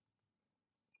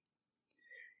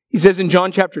 He says in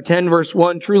John chapter 10, verse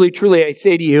 1, truly, truly, I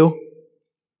say to you,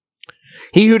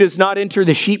 he who does not enter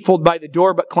the sheepfold by the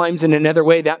door, but climbs in another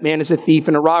way, that man is a thief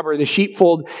and a robber. The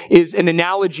sheepfold is an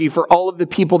analogy for all of the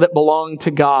people that belong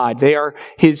to God. They are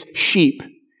his sheep.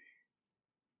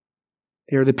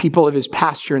 They are the people of his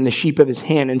pasture and the sheep of his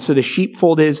hand. And so the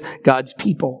sheepfold is God's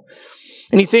people.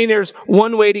 And he's saying there's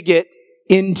one way to get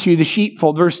into the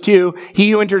sheepfold. Verse 2,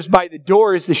 he who enters by the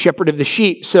door is the shepherd of the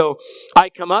sheep. So I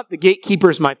come up, the gatekeeper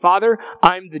is my Father.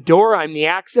 I'm the door, I'm the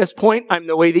access point, I'm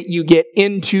the way that you get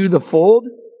into the fold.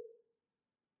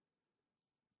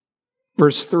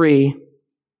 Verse 3,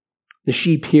 the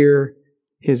sheep hear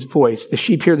his voice. The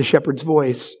sheep hear the shepherd's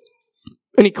voice.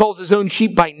 And he calls his own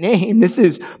sheep by name. This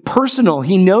is personal.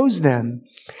 He knows them.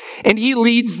 And he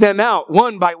leads them out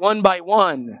one by one by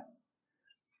one.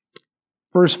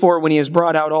 Verse 4, when he has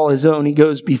brought out all his own, he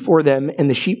goes before them, and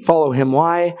the sheep follow him.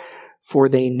 Why? For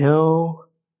they know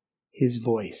his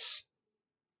voice.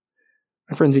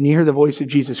 My friends, when you hear the voice of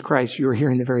Jesus Christ, you are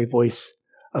hearing the very voice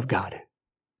of God.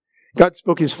 God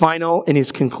spoke his final and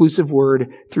his conclusive word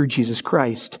through Jesus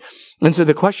Christ. And so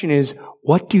the question is,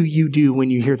 what do you do when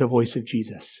you hear the voice of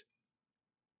Jesus?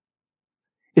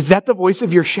 Is that the voice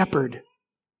of your shepherd?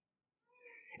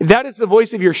 If that is the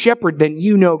voice of your shepherd, then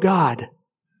you know God.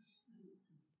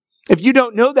 If you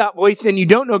don't know that voice, then you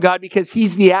don't know God, because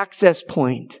he's the access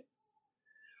point.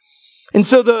 And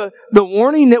so the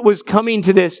warning that was coming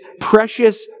to this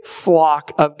precious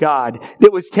flock of God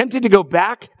that was tempted to go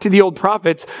back to the old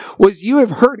prophets was, you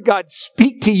have heard God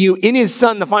speak to you in His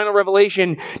Son, the final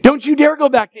revelation. Don't you dare go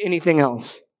back to anything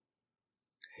else.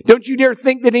 Don't you dare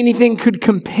think that anything could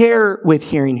compare with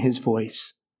hearing His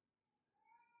voice.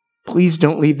 Please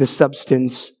don't leave the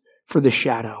substance for the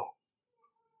shadow.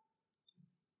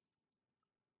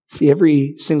 See,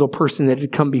 every single person that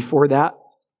had come before that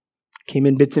came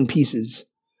in bits and pieces.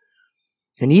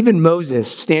 And even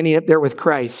Moses, standing up there with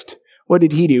Christ, what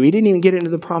did he do? He didn't even get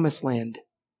into the promised land.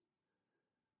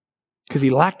 Because he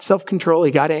lacked self-control,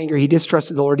 he got angry, he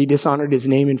distrusted the Lord, he dishonored His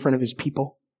name in front of His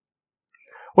people.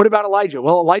 What about Elijah?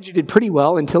 Well, Elijah did pretty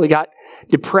well until he got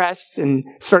depressed and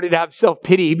started to have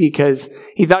self-pity because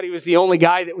he thought he was the only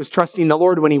guy that was trusting the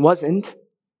Lord when he wasn't.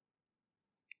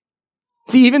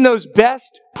 See, even those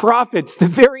best prophets, the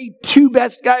very two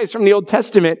best guys from the Old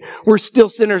Testament, were still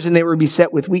sinners and they were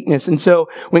beset with weakness. And so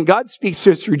when God speaks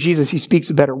to us through Jesus, He speaks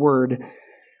a better word.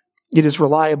 It is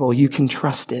reliable. You can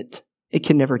trust it. It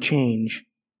can never change.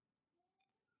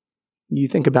 You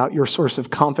think about your source of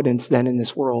confidence then in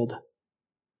this world.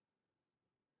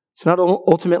 It's not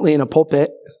ultimately in a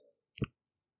pulpit.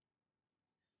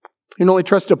 You can only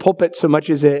trust a pulpit so much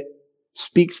as it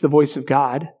speaks the voice of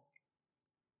God.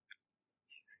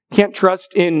 Can't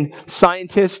trust in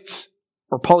scientists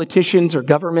or politicians or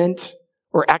government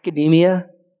or academia.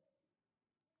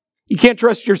 You can't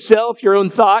trust yourself, your own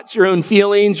thoughts, your own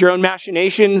feelings, your own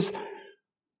machinations,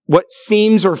 what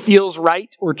seems or feels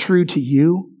right or true to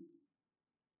you.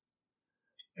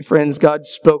 My friends, God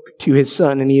spoke to His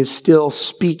Son, and He is still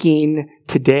speaking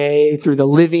today through the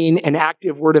living and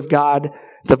active Word of God,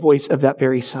 the voice of that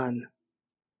very Son.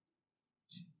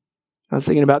 I was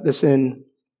thinking about this in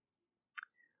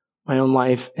my own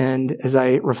life, and as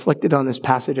I reflected on this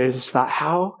passage, I just thought,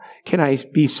 how can I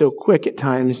be so quick at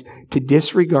times to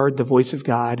disregard the voice of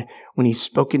God when He's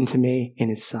spoken to me in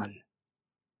His Son?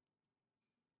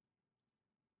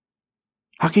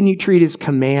 How can you treat His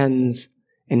commands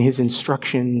and His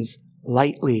instructions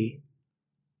lightly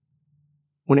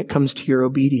when it comes to your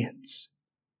obedience?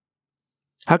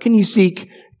 How can you seek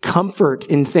comfort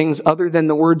in things other than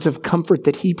the words of comfort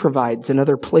that He provides in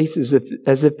other places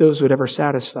as if those would ever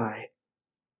satisfy?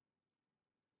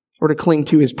 Or to cling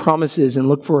to His promises and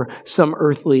look for some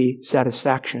earthly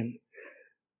satisfaction?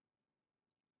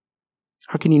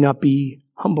 How can you not be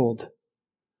humbled?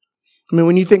 I mean,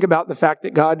 when you think about the fact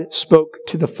that God spoke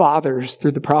to the fathers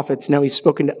through the prophets, now He's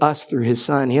spoken to us through His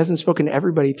Son. He hasn't spoken to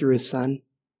everybody through His Son.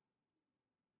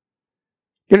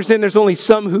 You understand there's only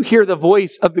some who hear the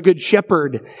voice of the Good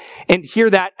Shepherd and hear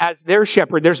that as their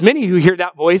shepherd. There's many who hear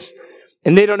that voice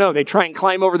and they don't know. They try and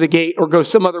climb over the gate or go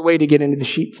some other way to get into the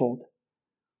sheepfold.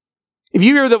 If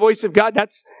you hear the voice of God,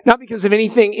 that's not because of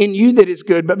anything in you that is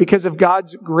good, but because of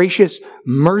God's gracious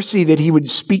mercy that He would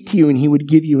speak to you and He would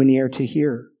give you an ear to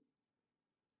hear.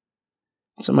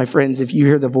 So my friends, if you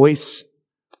hear the voice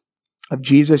of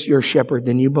Jesus, your shepherd,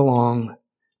 then you belong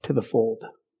to the fold.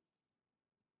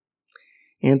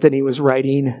 Anthony was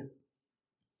writing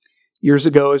years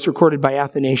ago, as recorded by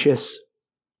Athanasius.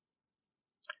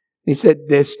 He said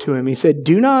this to him. He said,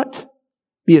 "Do not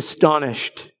be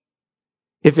astonished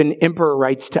if an emperor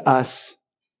writes to us,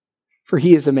 for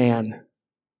he is a man."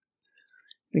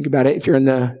 Think about it. If you're in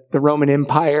the Roman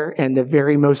Empire and the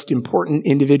very most important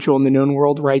individual in the known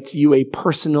world writes you a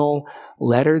personal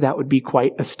letter, that would be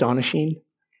quite astonishing.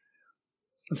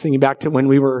 I was thinking back to when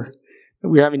we were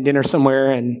having dinner somewhere,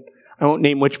 and I won't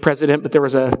name which president, but there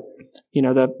was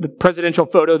the presidential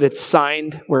photo that's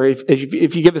signed where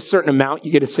if you give a certain amount,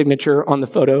 you get a signature on the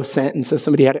photo sent. And so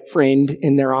somebody had it framed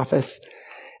in their office.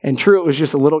 And true, it was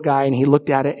just a little guy, and he looked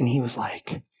at it and he was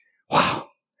like, wow,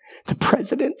 the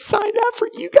president signed that for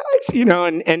you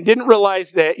guys, and didn't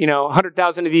realize that,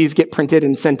 100,000 of these get printed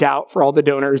and sent out for all the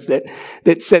donors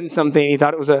that send something. He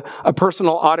thought it was a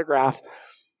personal autograph.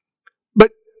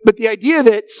 But the idea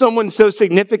that someone so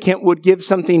significant would give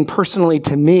something personally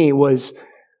to me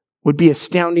would be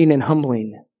astounding and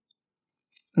humbling.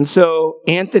 And so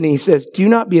Anthony says, do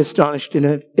not be astonished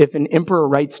if an emperor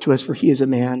writes to us, for he is a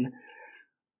man.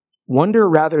 Wonder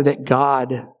rather that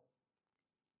God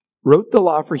wrote the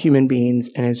law for human beings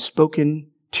and has spoken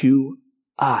to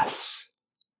us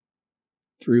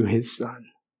through His Son.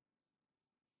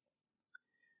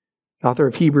 The author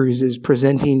of Hebrews is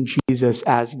presenting Jesus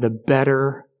as the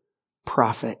better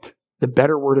prophet, the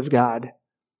better Word of God,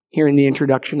 here in the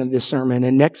introduction of this sermon.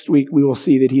 And next week we will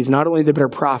see that He's not only the better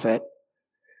prophet,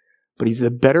 but He's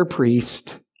the better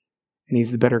priest and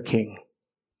He's the better king.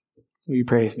 Will you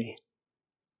pray with me?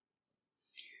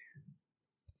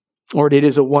 Lord, it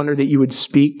is a wonder that you would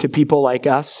speak to people like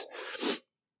us.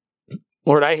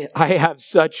 Lord, I have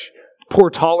such poor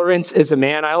tolerance as a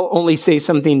man. I'll only say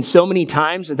something so many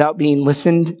times without being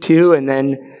listened to and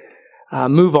then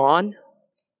move on.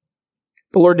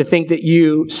 But Lord, to think that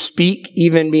you speak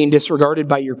even being disregarded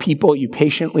by your people, you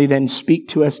patiently then speak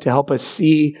to us to help us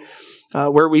see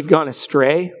where we've gone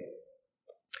astray.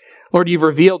 Lord, you've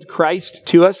revealed Christ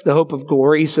to us, the hope of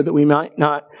glory, so that we might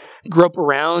not grope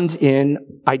around in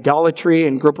idolatry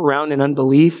and grope around in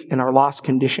unbelief in our lost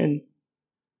condition.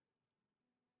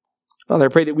 Father, I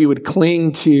pray that we would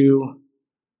cling to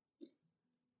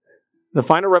the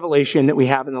final revelation that we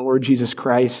have in the Lord Jesus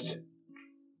Christ.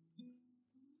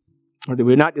 Or that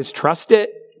we would not distrust it,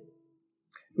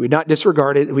 we would not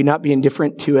disregard it, we would not be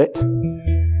indifferent to it.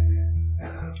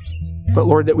 But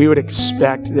Lord, that we would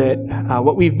expect that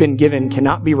what we've been given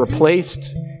cannot be replaced,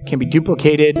 can be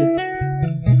duplicated,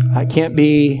 can't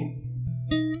be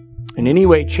in any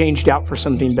way changed out for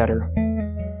something better.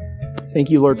 Thank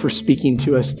you, Lord, for speaking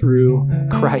to us through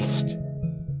Christ.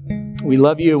 We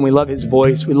love you and we love his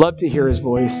voice. We love to hear his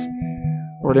voice.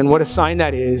 Lord, and what a sign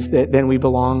that is that then we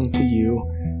belong to you.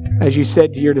 As you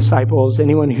said to your disciples,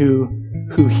 anyone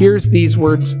who hears these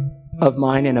words of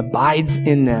mine and abides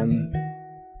in them,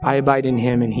 I abide in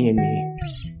him and he in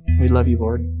me. We love you,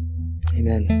 Lord.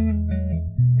 Amen.